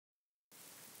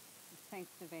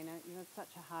Thanks, Davina. You're such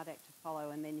a hard act to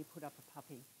follow, and then you put up a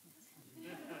puppy.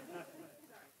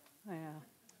 Yeah.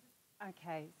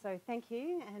 Okay, so thank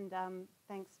you, and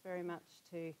thanks very much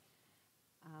to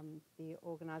the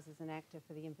organisers and ACTA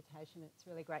for the invitation. It's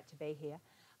really great to be here.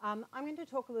 I'm going to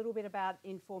talk a little bit about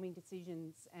informing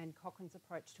decisions and Cochrane's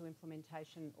approach to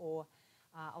implementation, or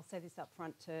I'll say this up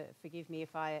front to forgive me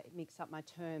if I mix up my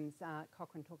terms.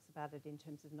 Cochrane talks about it in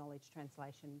terms of knowledge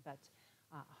translation, but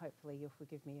hopefully you'll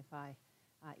forgive me if I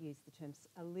use the terms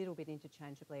a little bit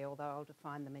interchangeably, although I'll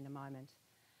define them in a moment.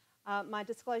 My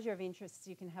disclosure of interests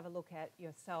you can have a look at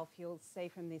yourself. You'll see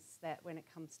from this that when it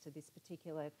comes to this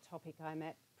particular topic I'm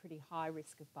at pretty high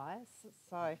risk of bias,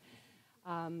 so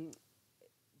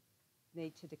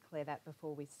need to declare that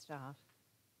before we start.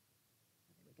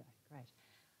 There we go, great.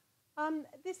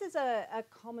 This is a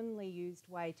commonly used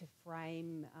way to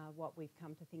frame what we've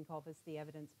come to think of as the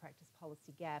evidence practice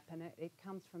policy gap, and it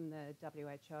comes from the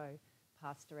WHO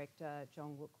past director,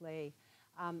 John Wook Lee.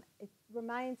 It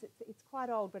remains, it's quite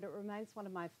old, but it remains one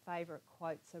of my favourite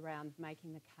quotes around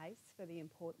making the case for the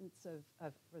importance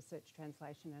of research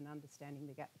translation and understanding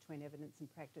the gap between evidence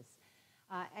and practice.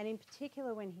 And in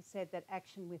particular when he said that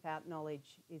action without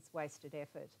knowledge is wasted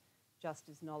effort, just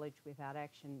as knowledge without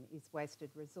action is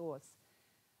wasted resource.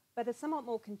 But a somewhat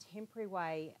more contemporary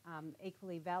way,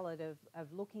 equally valid, of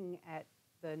looking at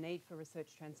the need for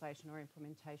research translation or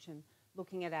implementation,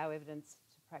 looking at our evidence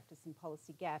to practice and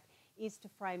policy gap, is to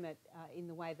frame it in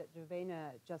the way that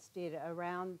Davina just did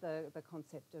around the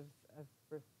concept of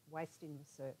waste in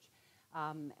research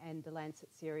and the Lancet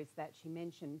series that she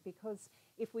mentioned. Because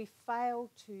if we fail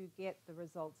to get the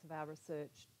results of our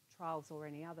research trials or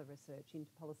any other research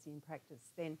into policy and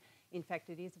practice, then in fact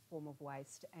it is a form of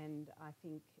waste, and I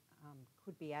think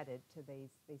could be added to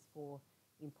these four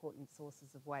important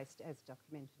sources of waste as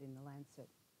documented in the Lancet.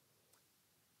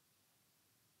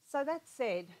 So that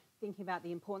said, thinking about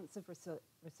the importance of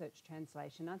research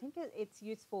translation, I think it's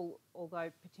useful,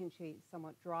 although potentially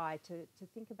somewhat dry, to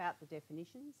think about the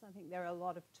definitions. I think there are a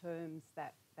lot of terms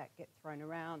that get thrown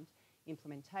around: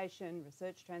 implementation,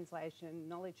 research translation,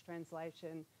 knowledge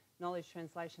translation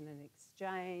and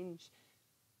exchange,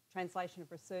 translation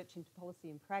of research into policy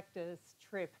and practice,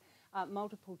 TRIP,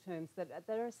 multiple terms that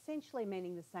are essentially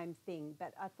meaning the same thing.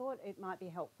 But I thought it might be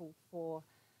helpful for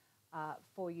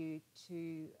you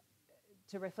to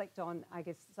reflect on, I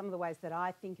guess, some of the ways that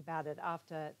I think about it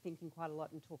after thinking quite a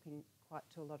lot and talking quite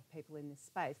to a lot of people in this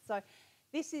space. So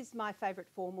this is my favourite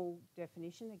formal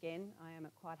definition. Again, I am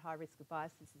at quite high risk of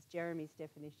bias. This is Jeremy's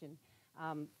definition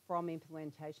from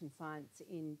Implementation Science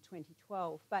in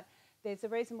 2012. But there's a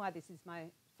reason why this is my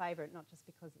favourite, not just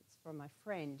because it's from my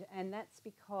friend, and that's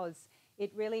because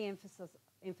it really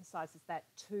emphasises that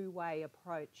two-way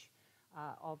approach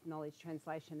of knowledge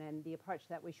translation, and the approach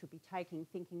that we should be taking,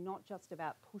 thinking not just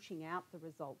about pushing out the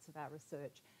results of our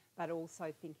research, but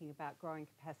also thinking about growing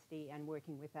capacity and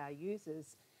working with our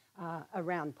users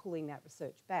around pulling that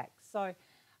research back. So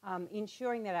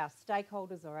ensuring that our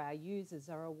stakeholders or our users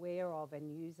are aware of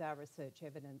and use our research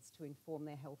evidence to inform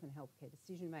their health and healthcare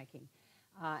decision making.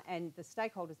 And the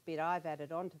stakeholders bit I've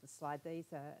added onto the slide.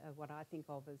 These are what I think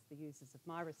of as the users of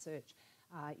my research.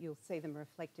 You'll see them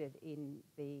reflected in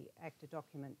the ACTA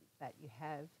document that you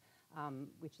have,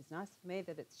 which is nice for me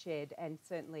that it's shared, and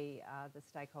certainly the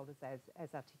stakeholders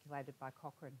as articulated by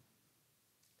Cochrane.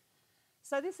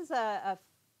 So this is a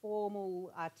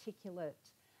formal, articulate,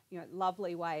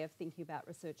 lovely way of thinking about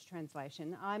research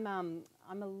translation. I'm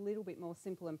a little bit more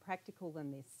simple and practical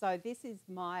than this. So this is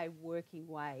my working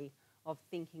way of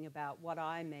thinking about what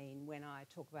I mean when I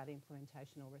talk about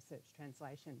implementation or research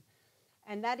translation.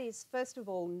 And that is, first of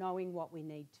all, knowing what we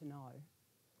need to know,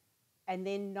 and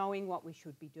then knowing what we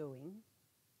should be doing,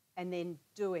 and then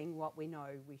doing what we know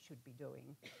we should be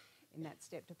doing in that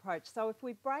stepped approach. So if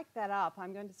we break that up,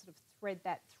 I'm going to sort of thread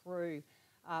that through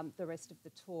the rest of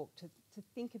the talk to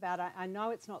think about. I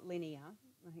know it's not linear.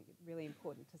 I think it's really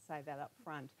important to say that up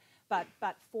front. But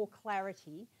for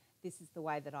clarity, this is the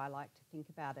way that I like to think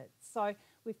about it. So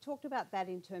we've talked about that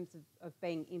in terms of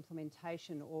being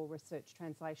implementation or research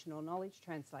translation or knowledge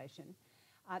translation.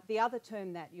 The other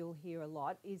term that you'll hear a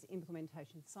lot is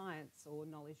implementation science or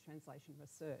knowledge translation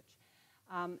research.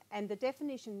 And the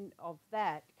definition of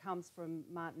that comes from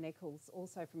Martin Eccles,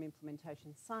 also from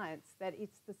Implementation Science, that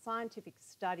it's the scientific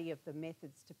study of the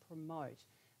methods to promote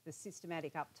the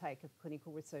systematic uptake of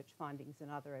clinical research findings and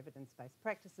other evidence-based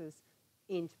practices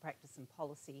into practice and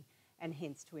policy, and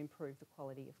hence to improve the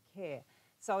quality of care.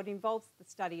 So it involves the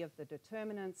study of the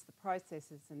determinants, the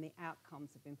processes and the outcomes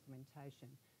of implementation.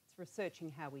 It's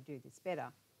researching how we do this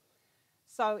better.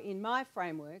 So in my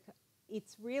framework,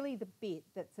 it's really the bit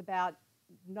that's about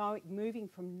moving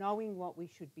from knowing what we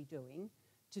should be doing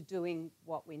to doing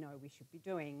what we know we should be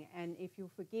doing. And if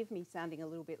you'll forgive me sounding a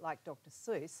little bit like Dr.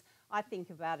 Seuss, I think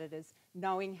about it as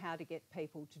knowing how to get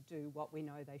people to do what we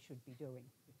know they should be doing.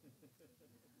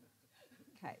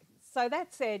 Okay, so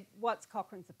that said, what's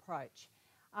Cochrane's approach?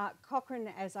 Cochrane,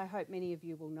 as I hope many of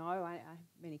you will know, I have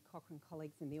many Cochrane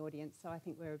colleagues in the audience, so I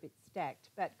think we're a bit stacked,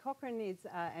 but Cochrane is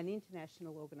an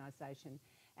international organisation,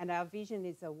 and our vision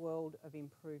is a world of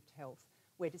improved health,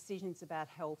 where decisions about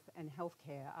health and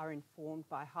healthcare are informed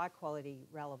by high quality,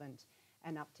 relevant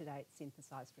and up-to-date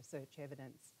synthesised research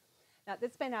evidence. Now,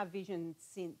 that's been our vision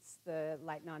since the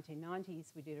late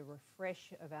 1990s. We did a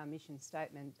refresh of our mission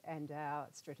statement and our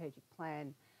strategic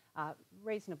plan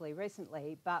reasonably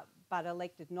recently, but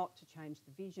elected not to change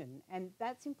the vision. And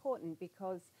that's important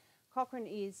because Cochrane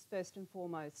is first and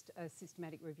foremost a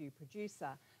systematic review producer,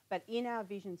 but in our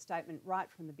vision statement right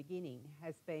from the beginning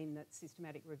has been that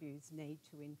systematic reviews need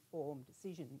to inform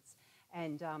decisions.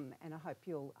 And I hope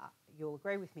you'll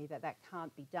agree with me that that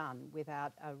can't be done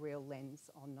without a real lens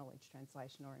on knowledge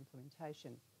translation or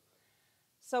implementation.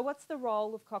 So what's the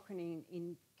role of Cochrane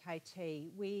in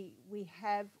KT? We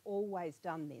have always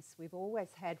done this. We've always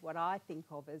had what I think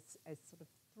of as sort of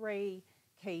three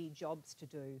key jobs to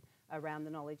do around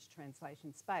the knowledge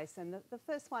translation space. And the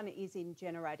first one is in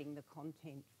generating the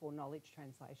content for knowledge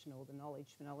translation, or the knowledge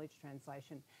for knowledge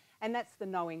translation. And that's the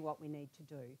knowing what we need to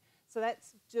do. So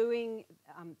that's doing,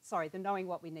 the knowing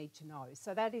what we need to know.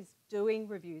 So that is doing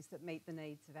reviews that meet the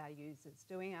needs of our users,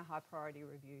 doing our high priority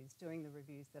reviews, doing the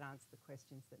reviews that answer the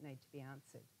questions that need to be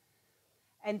answered.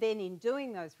 And then in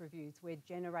doing those reviews, we're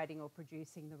generating or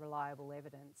producing the reliable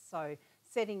evidence, so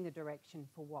setting the direction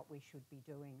for what we should be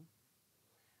doing.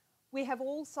 We have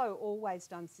also always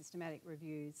done systematic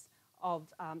reviews of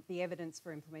the evidence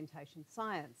for implementation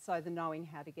science, so the knowing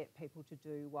how to get people to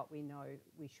do what we know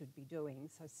we should be doing,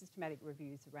 so systematic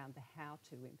reviews around the how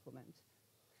to implement.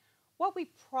 What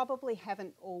we probably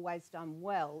haven't always done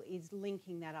well is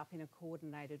linking that up in a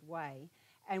coordinated way,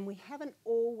 and we haven't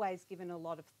always given a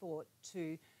lot of thought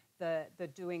to the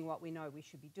doing what we know we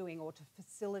should be doing, or to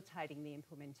facilitating the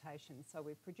implementation. So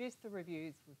we've produced the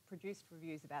reviews, we've produced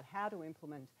reviews about how to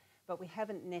implement, but we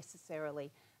haven't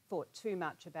necessarily thought too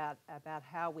much about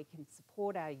how we can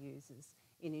support our users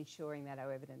in ensuring that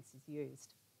our evidence is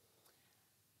used.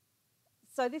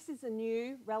 So this is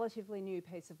a relatively new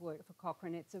piece of work for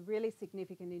Cochrane. It's a really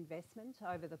significant investment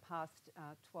over the past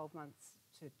 12 months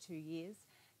to 2 years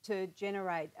to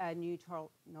generate a new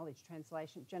knowledge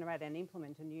translation, generate and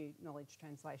implement a new knowledge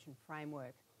translation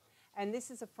framework. And this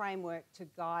is a framework to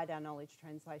guide our knowledge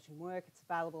translation work. It's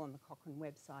available on the Cochrane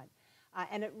website.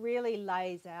 And it really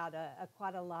lays out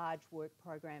quite a large work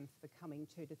program for the coming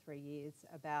 2 to 3 years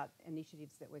about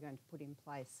initiatives that we're going to put in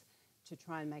place to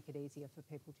try and make it easier for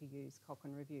people to use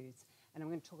Cochrane reviews. And I'm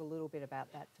going to talk a little bit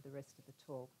about that for the rest of the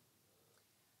talk.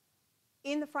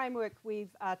 In the framework,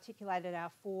 we've articulated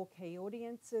our 4 key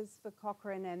audiences for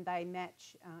Cochrane, and they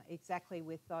match exactly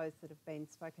with those that have been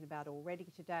spoken about already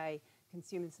today: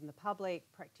 consumers and the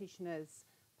public, practitioners,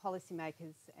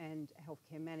 policymakers and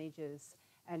healthcare managers,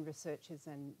 and researchers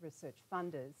and research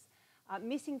funders.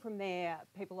 Missing from there,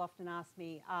 people often ask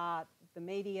me, are the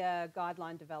media,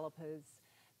 guideline developers.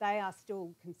 They are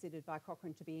still considered by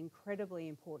Cochrane to be incredibly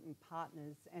important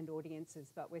partners and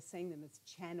audiences, but we're seeing them as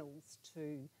channels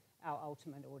to our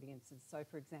ultimate audiences. So,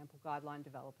 for example, guideline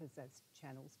developers as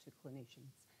channels to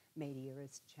clinicians, media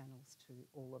as channels to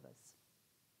all of us.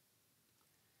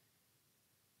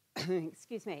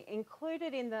 Excuse me.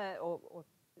 Included in the, or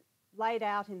laid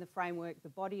out in the framework, the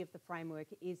body of the framework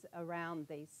is around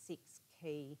these 6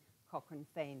 key Cochrane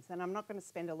themes. And I'm not going to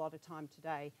spend a lot of time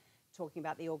today talking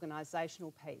about the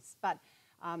organisational piece, but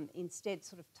instead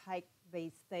sort of take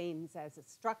these themes as a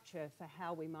structure for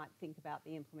how we might think about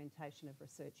the implementation of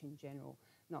research in general,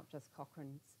 not just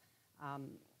Cochrane's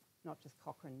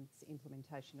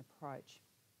implementation approach.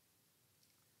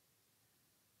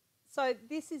 So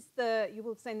this is you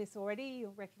will have seen this already,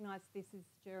 you'll recognise this is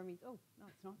Jeremy's, oh, no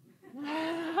it's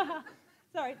not.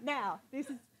 Sorry, now, this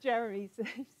is Jeremy's,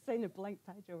 you've seen a blank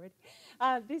page already.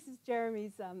 This is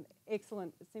Jeremy's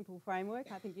excellent simple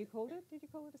framework. I think you called it, did you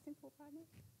call it a simple framework?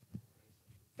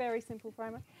 Very simple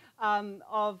framework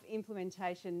of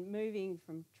implementation, moving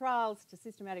from trials to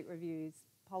systematic reviews,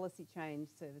 policy change,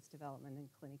 service development and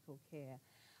clinical care.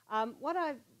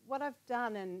 What I've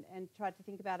done and tried to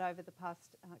think about over the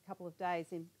past couple of days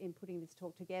in putting this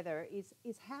talk together is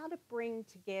how to bring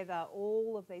together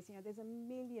all of these. You know, there's a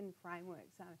million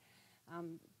frameworks.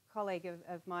 colleague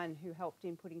of mine who helped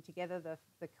in putting together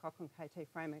the Cochrane KT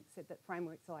framework said that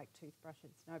frameworks are like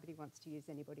toothbrushes. Nobody wants to use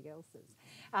anybody else's.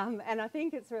 And I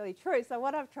think it's really true. So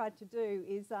what I've tried to do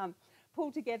is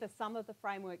pull together some of the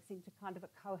frameworks into kind of a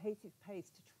cohesive piece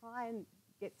to try and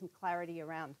get some clarity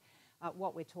around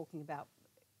what we're talking about.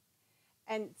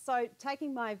 And so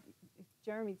taking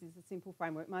Jeremy's is a simple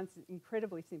framework, mine's an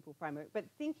incredibly simple framework, but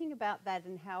thinking about that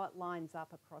and how it lines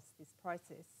up across this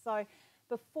process. So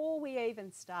before we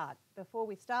start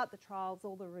the trials,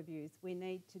 all the reviews, we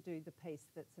need to do the piece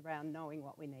that's around knowing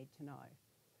what we need to know.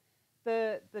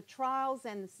 The trials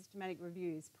and the systematic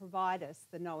reviews provide us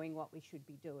the knowing what we should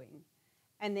be doing.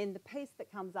 And then the piece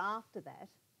that comes after that,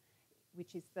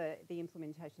 which is the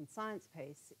implementation science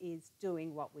piece, is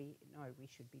doing what we know we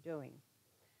should be doing.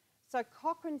 So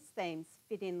Cochrane's themes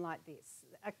fit in like this.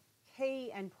 A key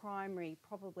and primary,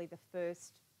 probably the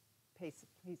first piece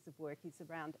of work, is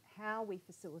around how we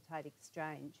facilitate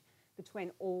exchange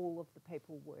between all of the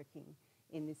people working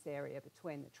in this area,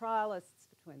 between the trialists,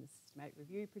 between the systematic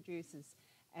review producers,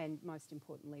 and most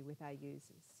importantly with our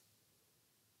users.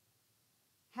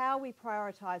 How we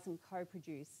prioritise and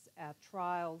co-produce our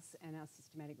trials and our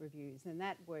systematic reviews, and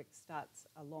that work starts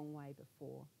a long way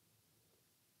before.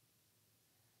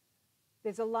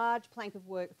 There's a large plank of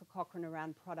work for Cochrane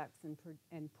around products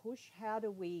and push. How do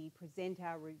we present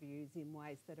our reviews in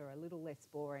ways that are a little less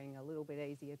boring, a little bit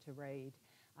easier to read,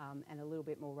 and a little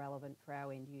bit more relevant for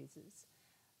our end users?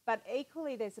 But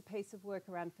equally, there's a piece of work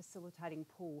around facilitating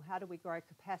pull. How do we grow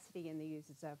capacity in the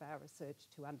users of our research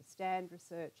to understand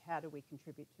research? How do we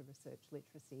contribute to research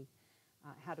literacy?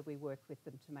 How do we work with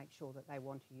them to make sure that they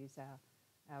want to use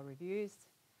our reviews?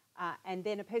 And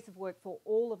then a piece of work for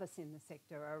all of us in the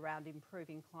sector around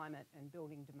improving climate and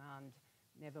building demand,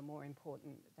 never more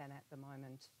important than at the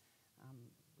moment.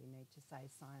 We need to say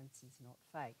science is not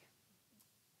fake.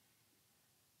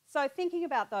 So thinking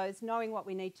about those, knowing what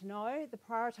we need to know, the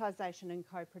prioritisation and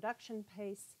co-production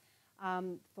piece.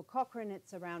 For Cochrane,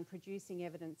 it's around producing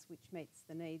evidence which meets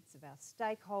the needs of our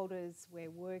stakeholders.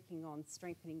 We're working on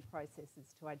strengthening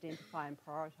processes to identify and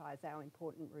prioritise our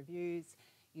important reviews.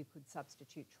 You could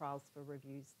substitute trials for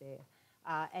reviews there.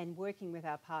 And working with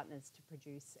our partners to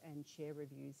produce and share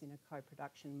reviews in a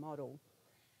co-production model.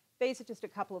 These are just a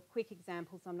couple of quick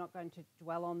examples. I'm not going to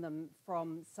dwell on them,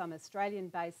 from some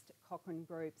Australian-based Cochrane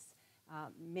groups,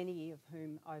 many of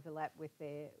whom overlap with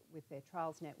their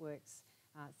trials networks,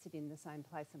 sit in the same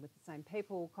place and with the same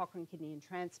people. Cochrane Kidney and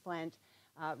Transplant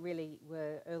really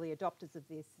were early adopters of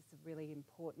this. It's a really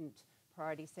important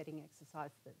priority setting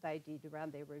exercise that they did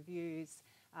around their reviews.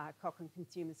 Cochrane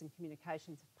Consumers and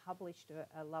Communications have published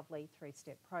a lovely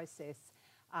three-step process,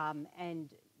 and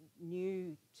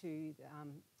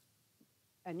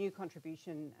a new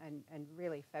contribution and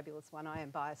really fabulous one. I am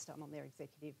biased, I'm on their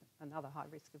executive, another high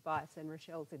risk of bias, and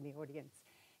Rochelle's in the audience,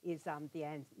 is the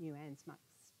new ANZMUX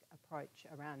approach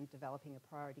around developing a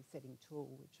priority setting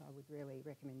tool, which I would really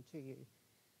recommend to you.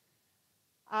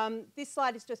 This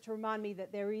slide is just to remind me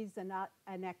that there is an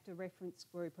ACTA reference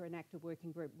group or an ACTA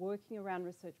working group working around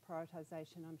research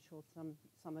prioritisation. I'm sure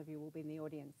some of you will be in the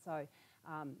audience, so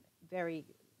very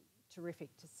terrific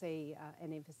to see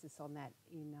an emphasis on that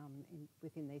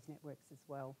within these networks as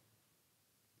well.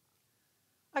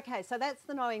 Okay, so that's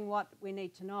the knowing what we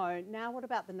need to know. Now what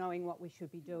about the knowing what we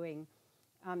should be doing?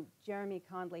 Jeremy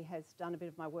kindly has done a bit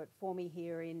of my work for me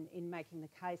here in making the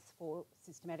case for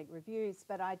systematic reviews,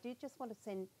 but I did just want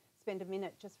to spend a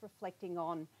minute just reflecting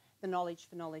on the knowledge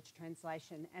for knowledge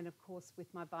translation, and of course with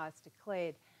my bias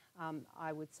declared,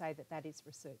 I would say that that is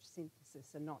research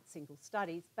synthesis and not single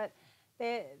studies, but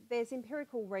there's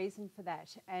empirical reason for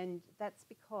that, and that's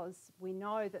because we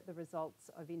know that the results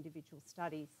of individual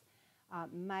studies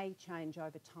may change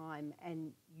over time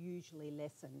and usually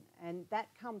lessen. And that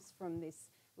comes from this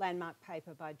landmark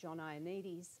paper by John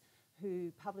Ioannidis,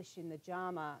 who published in the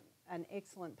JAMA an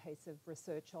excellent piece of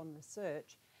research on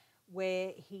research,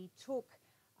 where he took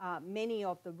many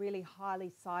of the really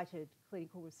highly cited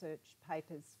clinical research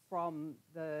papers from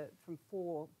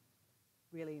 4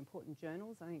 really important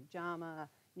journals, I think JAMA,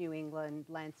 New England,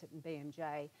 Lancet and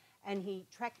BMJ, and he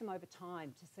tracked them over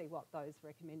time to see what those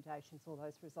recommendations or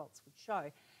those results would show.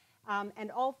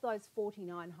 And of those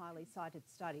 49 highly cited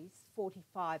studies,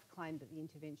 45 claimed that the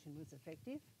intervention was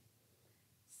effective.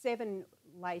 7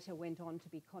 later went on to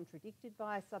be contradicted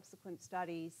by subsequent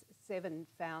studies. 7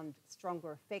 found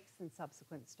stronger effects than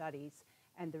subsequent studies,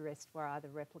 and the rest were either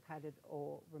replicated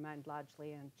or remained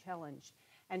largely unchallenged.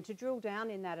 And to drill down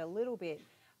in that a little bit,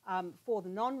 for the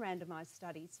non-randomised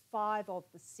studies, 5 of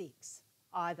the 6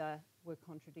 either were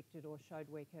contradicted or showed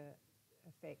weaker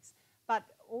effects. But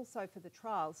also for the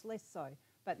trials, less so.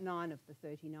 but 9 of the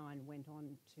 39 went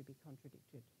on to be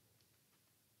contradicted.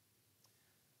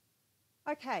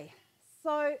 Okay,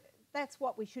 so that's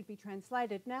what we should be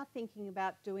translated. Now thinking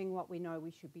about doing what we know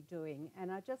we should be doing.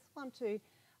 And I just want to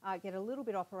get a little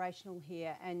bit operational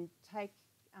here and take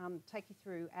you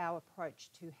through our approach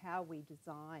to how we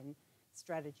design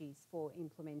strategies for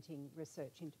implementing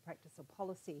research into practice or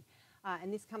policy.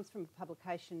 And this comes from a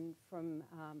publication from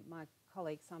my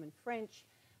colleague Simon French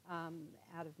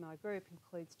out of my group,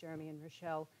 includes Jeremy and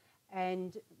Rochelle.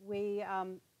 And we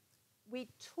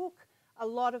took a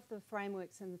lot of the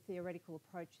frameworks and the theoretical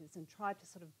approaches and tried to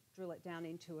sort of drill it down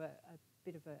into a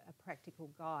bit of a practical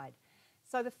guide.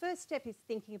 So the first step is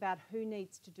thinking about who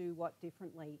needs to do what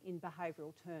differently in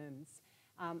behavioural terms.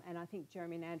 And I think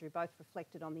Jeremy and Andrew both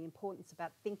reflected on the importance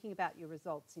about thinking about your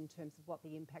results in terms of what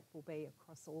the impact will be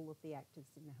across all of the actors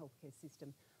in the healthcare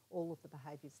system, all of the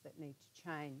behaviours that need to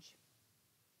change.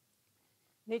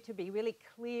 You need to be really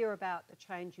clear about the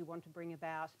change you want to bring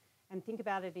about and think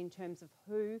about it in terms of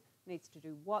who needs to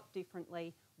do what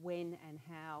differently, when and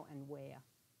how and where.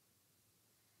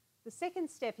 The second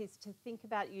step is to think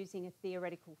about using a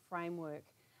theoretical framework.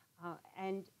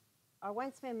 And I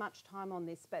won't spend much time on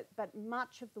this, but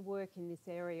much of the work in this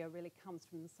area really comes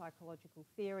from the psychological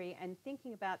theory and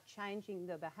thinking about changing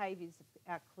the behaviours of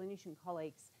our clinician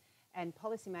colleagues and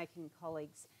policymaking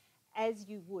colleagues as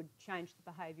you would change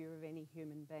the behaviour of any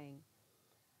human being.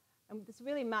 And there's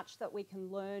really much that we can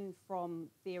learn from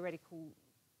theoretical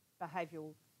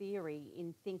behavioural theory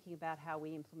in thinking about how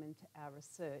we implement our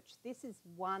research. This is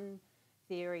one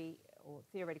theory or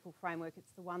theoretical framework.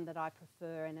 It's the one that I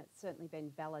prefer, and it's certainly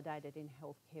been validated in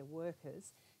healthcare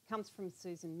workers. It comes from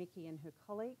Susan Mickey and her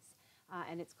colleagues,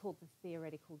 and it's called the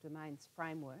Theoretical Domains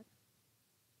Framework.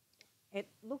 It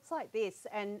looks like this,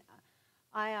 and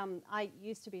I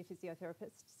used to be a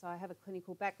physiotherapist, so I have a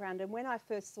clinical background, and when I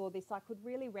first saw this, I could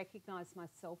really recognise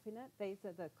myself in it. These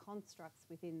are the constructs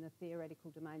within the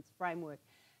Theoretical Domains Framework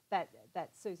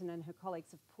that Susan and her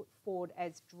colleagues have put forward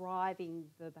as driving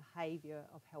the behaviour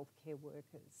of healthcare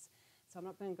workers. So I'm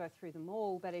not going to go through them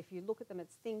all, but if you look at them,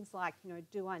 it's things like, you know,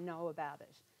 do I know about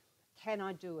it? Can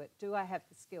I do it? Do I have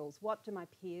the skills? What do my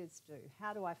peers do?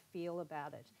 How do I feel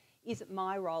about it? Is it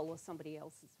my role or somebody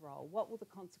else's role? What will the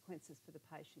consequences for the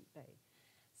patient be?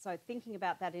 So thinking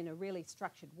about that in a really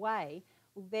structured way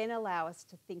will then allow us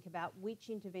to think about which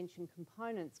intervention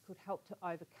components could help to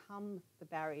overcome the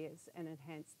barriers and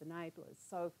enhance the enablers.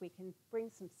 So if we can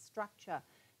bring some structure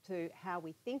to how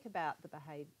we think about the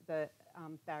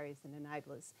barriers and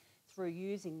enablers through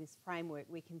using this framework,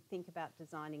 we can think about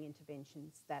designing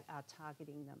interventions that are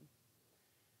targeting them.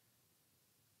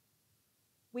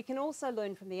 We can also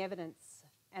learn from the evidence,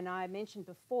 and I mentioned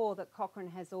before that Cochrane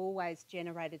has always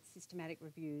generated systematic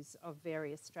reviews of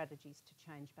various strategies to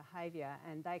change behaviour,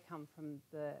 and they come from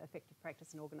the Effective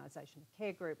Practice and Organisation of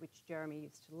Care group, which Jeremy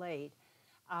used to lead.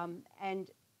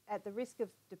 And at the risk of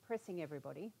depressing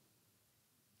everybody,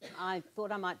 I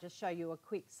thought I might just show you a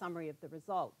quick summary of the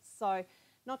results. So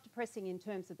not depressing in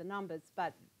terms of the numbers,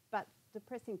 but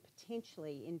depressing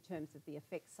potentially in terms of the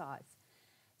effect size.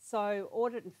 So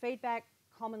audit and feedback,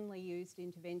 commonly used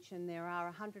intervention. There are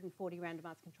 140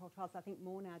 randomised control trials. I think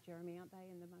more now, Jeremy, aren't they,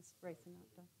 in the most recent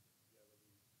update?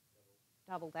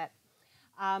 Double that.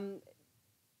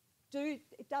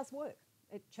 It does work.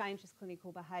 It changes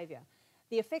clinical behaviour.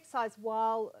 The effect size,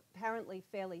 while apparently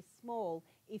fairly small,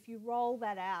 if you roll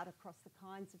that out across the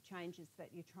kinds of changes that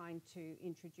you're trying to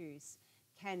introduce,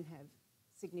 can have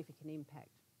significant impact.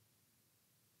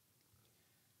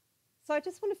 So I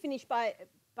just want to finish by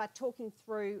talking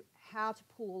through how to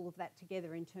pull all of that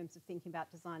together in terms of thinking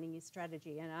about designing your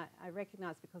strategy. And I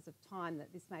recognise because of time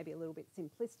that this may be a little bit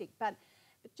simplistic, but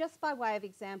just by way of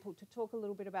example, to talk a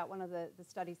little bit about one of the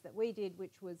studies that we did,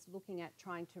 which was looking at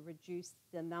trying to reduce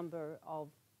the number of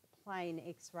plain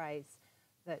x-rays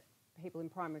that people in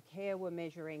primary care were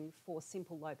measuring for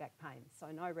simple low back pain. So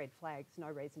no red flags, no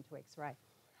reason to x-ray,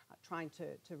 trying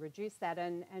to reduce that.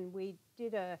 And we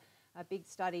did a big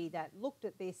study that looked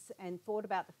at this and thought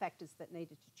about the factors that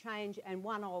needed to change, and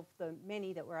one of the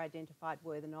many that were identified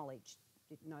were the knowledge.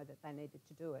 Didn't know that they needed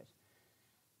to do it.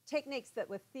 Techniques that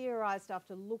were theorised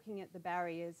after looking at the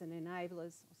barriers and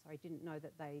enablers, didn't know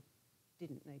that they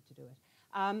didn't need to do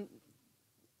it.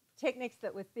 Techniques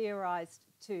that were theorised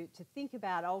to think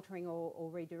about altering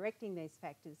or redirecting these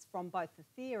factors from both the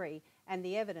theory and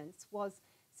the evidence was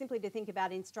simply to think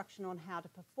about instruction on how to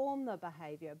perform the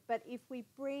behaviour. But if we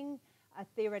bring a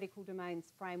theoretical domains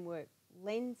framework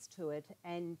lens to it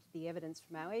and the evidence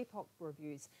from our EPOC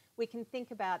reviews, we can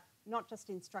think about not just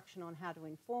instruction on how to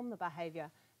inform the behaviour,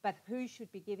 but who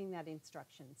should be giving that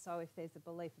instruction. So if there's a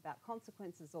belief about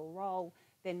consequences or role,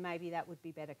 then maybe that would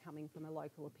be better coming from a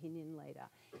local opinion leader.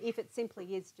 If it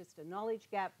simply is just a knowledge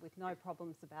gap with no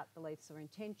problems about beliefs or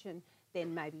intention,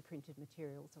 then maybe printed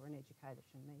materials or an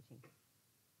education meeting.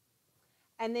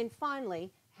 And then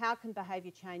finally, how can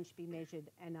behaviour change be measured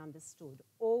and understood?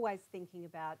 Always thinking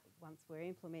about, once we're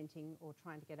implementing or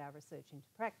trying to get our research into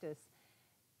practice,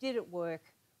 did it work?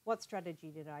 What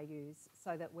strategy did I use,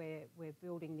 so that we're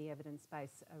building the evidence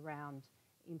base around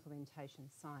implementation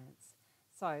science?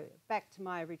 So back to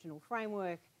my original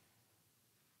framework,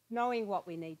 knowing what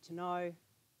we need to know,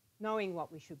 knowing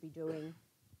what we should be doing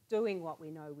what we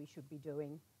know we should be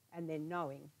doing, and then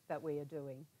knowing that we are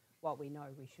doing what we know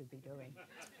we should be doing.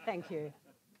 Thank you.